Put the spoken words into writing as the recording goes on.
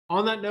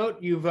On that note,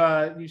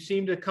 you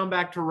seem to come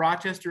back to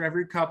Rochester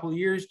every couple of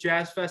years.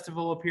 Jazz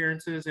festival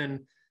appearances in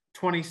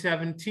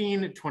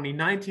 2017,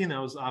 2019.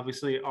 That was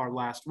obviously our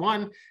last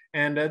one,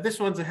 and this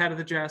one's ahead of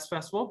the Jazz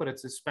Festival, but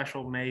it's a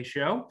special May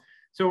show.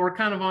 So we're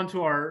kind of on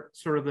to our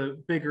sort of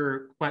the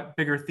bigger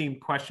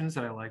themed questions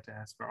that I like to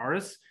ask for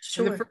artists.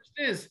 Sure. And the first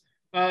is,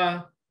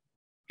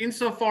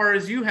 insofar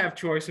as you have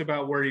choice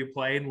about where you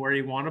play and where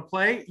you want to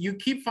play, you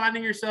keep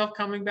finding yourself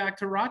coming back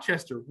to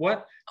Rochester.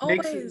 What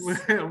makes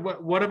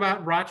what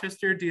about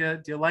Rochester do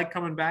you like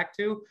coming back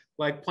to?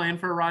 Like playing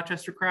for a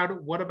Rochester crowd?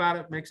 What about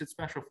it makes it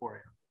special for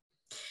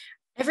you?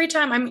 Every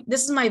time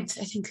this is my, I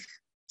think,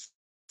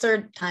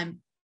 third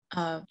time.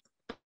 But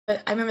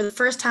I remember the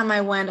first time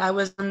I went, I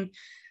was on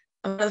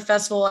the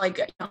festival.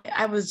 Like,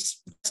 I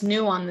was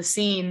new on the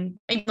scene,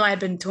 even though I had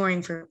been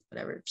touring for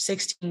whatever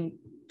 16,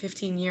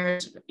 15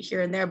 years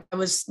here and there. But I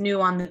was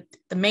new on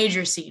the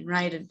major scene,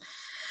 right?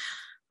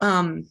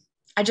 And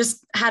I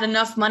just had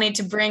enough money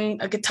to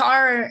bring a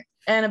guitar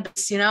and a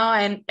bass,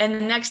 and the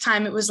next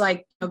time it was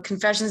like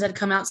Confessions had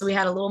come out, so we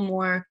had a little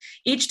more.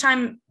 Each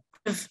time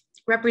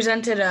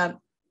represented a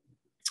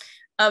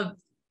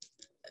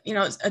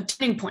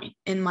turning point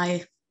in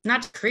my,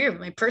 not career,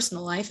 but my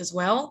personal life as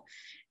well.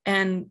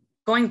 And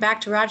going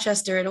back to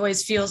Rochester, it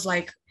always feels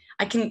like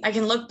I can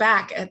look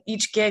back at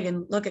each gig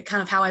and look at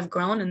kind of how I've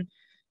grown and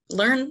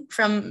learn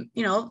from,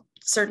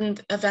 certain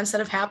events that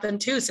have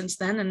happened too since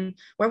then. And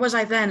where was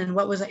I then? And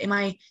am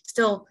I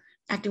still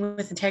acting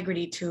with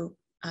integrity to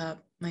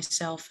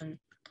myself?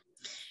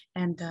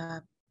 And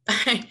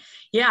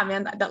yeah,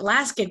 man, that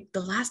last gig,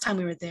 the last time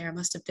we were there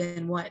must have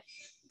been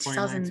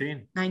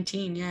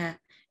 2019. Yeah.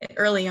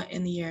 Early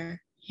in the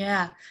year.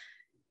 Yeah.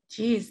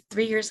 Geez,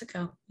 3 years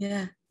ago.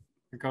 Yeah.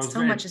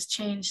 So much has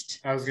changed.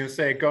 I was going to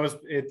say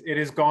it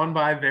has gone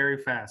by very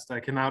fast.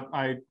 I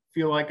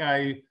feel like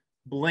I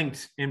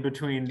blinked in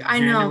between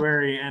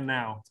January and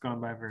now. It's gone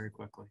by very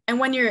quickly. And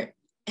when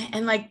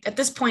like at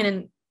this point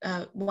in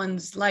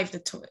one's life,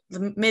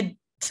 the mid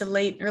to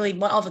late, early,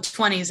 all the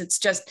 20s, it's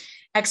just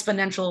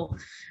exponential,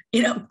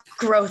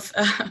 growth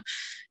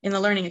in the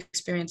learning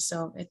experience.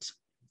 So it's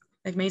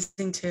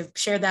amazing to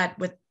share that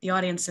with the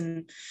audience.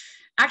 And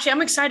actually,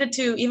 I'm excited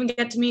to even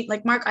get to meet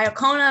like Mark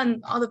Iacona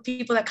and all the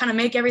people that kind of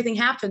make everything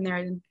happen there,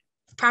 and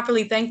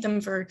properly thank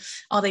them for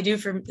all they do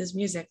for this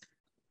music.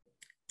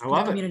 I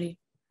love it. Community.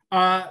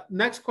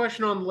 Next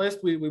question on the list.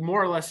 We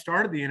more or less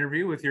started the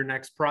interview with your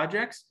next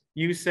projects.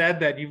 You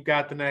said that you've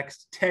got the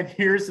next 10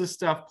 years of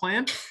stuff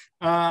planned.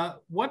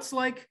 What's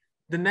like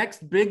the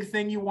next big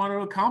thing you want to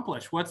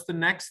accomplish? What's the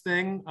next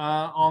thing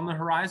on the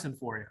horizon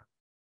for you?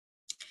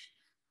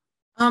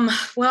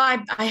 Well,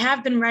 I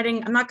have been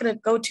writing. I'm not going to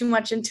go too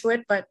much into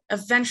it, but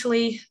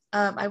eventually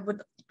I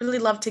would really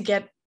love to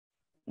get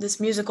this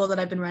musical that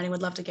I've been writing,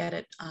 would love to get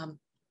it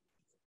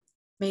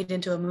made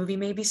into a movie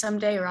maybe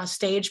someday, or a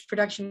stage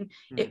production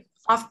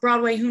off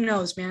Broadway. Who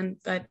knows, man?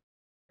 But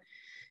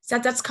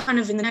that's kind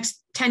of in the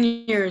next 10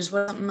 years,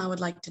 something I would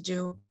like to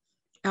do,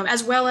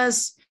 as well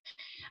as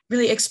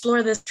really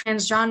explore this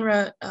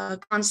transgenre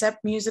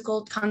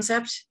musical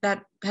concept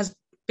that has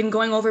been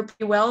going over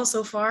pretty well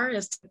so far,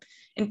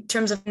 in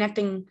terms of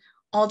connecting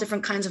all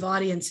different kinds of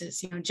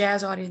audiences,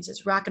 jazz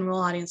audiences, rock and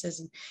roll audiences,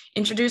 and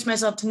introduce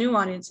myself to new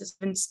audiences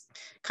and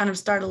kind of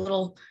start a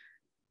little,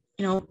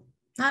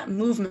 not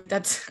movement,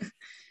 that's a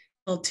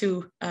little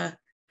too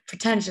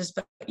pretentious,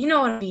 but you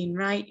know what I mean,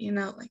 right?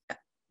 Like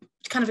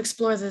kind of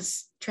explore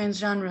this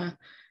transgenre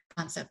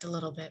concept a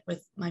little bit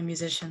with my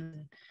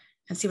musician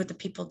and see what the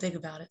people dig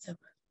about it. So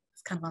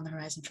it's kind of on the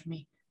horizon for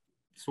me.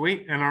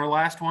 Sweet. And our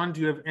last one,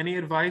 do you have any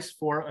advice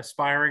for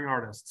aspiring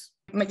artists?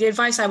 The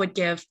advice I would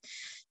give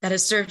that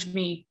has served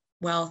me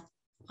well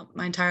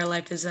my entire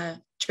life is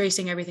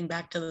tracing everything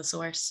back to the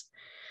source.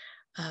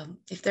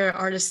 If there are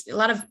artists, a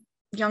lot of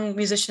young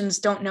musicians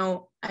don't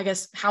know, I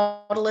guess,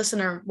 how to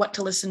listen or what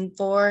to listen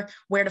for,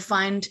 where to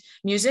find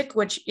music,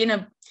 which,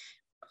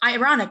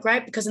 ironic,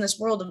 right? Because in this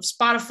world of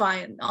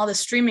Spotify and all the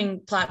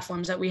streaming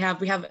platforms that we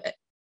have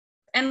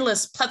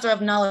endless plethora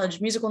of knowledge,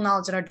 musical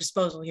knowledge at our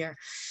disposal here.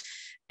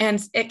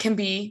 And it can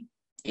be,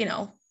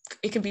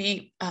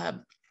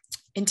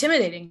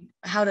 intimidating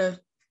how to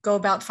go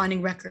about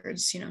finding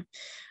records,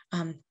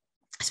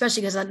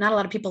 especially because not a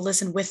lot of people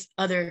listen with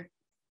other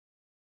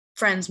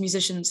friends,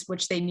 musicians,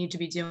 which they need to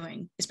be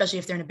doing, especially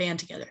if they're in a band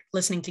together,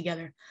 listening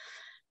together.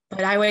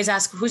 But I always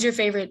ask, who's your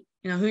favorite,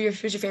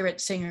 who's your favorite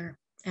singer?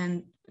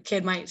 And a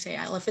kid might say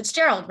Ella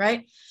Fitzgerald,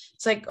 right?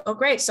 It's like, oh,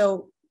 great.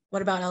 So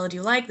what about Ella? Do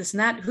you like this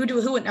and that?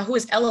 Who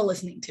is Ella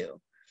listening to?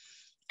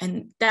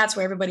 And that's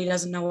where everybody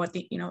doesn't know what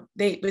they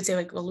would say,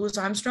 like, well, Louis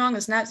Armstrong,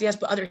 this and that. Yes,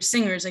 but other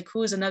singers, like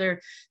who's another?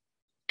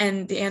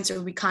 And the answer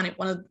would be Connie.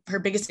 One of her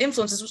biggest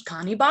influences was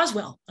Connie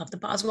Boswell of the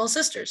Boswell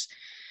sisters.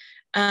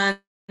 And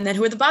then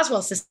who are the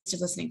Boswell sisters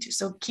listening to?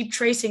 So keep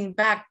tracing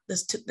back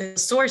to the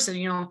source of,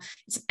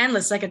 it's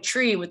endless, like a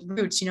tree with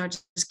roots,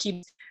 just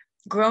keep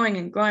growing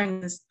and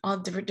growing all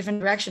different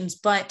directions,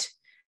 but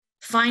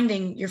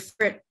finding your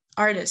favorite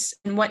artists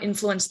and what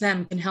influenced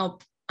them can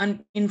help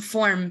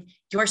inform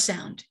your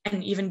sound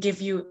and even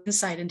give you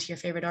insight into your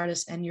favorite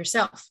artist and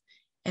yourself.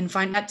 And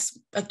that's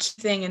a key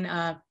thing in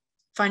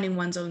finding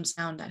one's own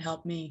sound that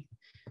helped me.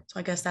 So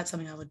I guess that's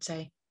something I would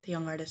say to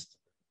young artists.